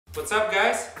What's up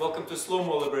guys? Welcome to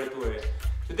Slow-Mo Laboratory.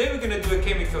 Today we're going to do a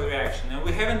chemical reaction and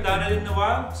we haven't done it in a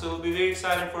while, so it'll be very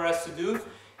exciting for us to do.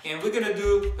 And we're going to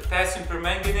do potassium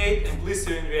permanganate and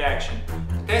glycerin reaction.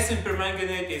 Potassium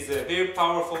permanganate is a very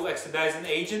powerful oxidizing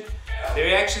agent. The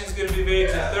reaction is going to be very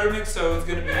exothermic, so it's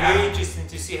going to be very interesting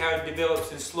to see how it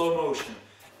develops in slow motion.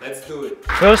 Let's do it.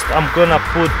 First I'm gonna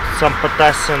put some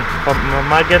potassium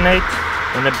permanganate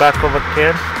in the back of a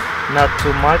can, not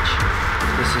too much,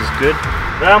 this is good.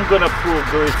 Then I'm gonna pour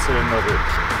glycerin on it.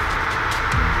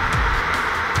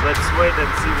 Let's wait and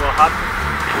see what happens.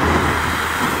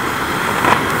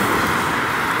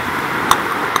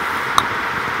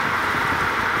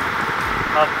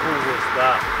 How cool was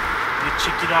that? You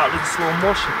check it out in slow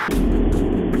motion.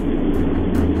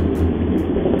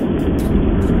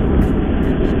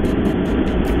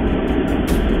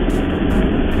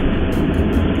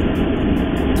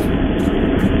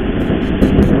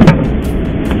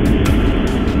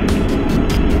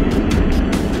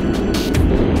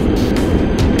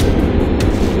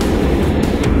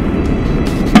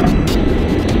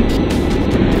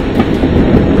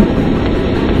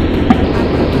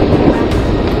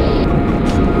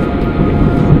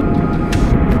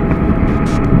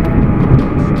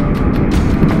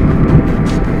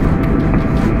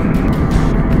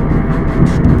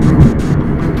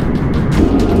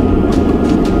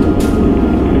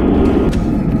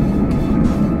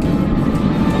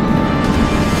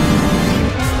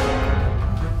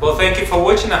 Well, thank you for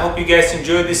watching. I hope you guys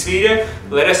enjoyed this video.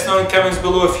 Let us know in comments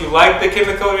below if you like the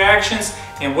chemical reactions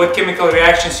and what chemical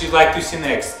reactions you'd like to see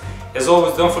next. As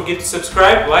always, don't forget to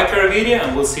subscribe, like our video,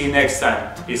 and we'll see you next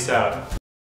time. Peace out.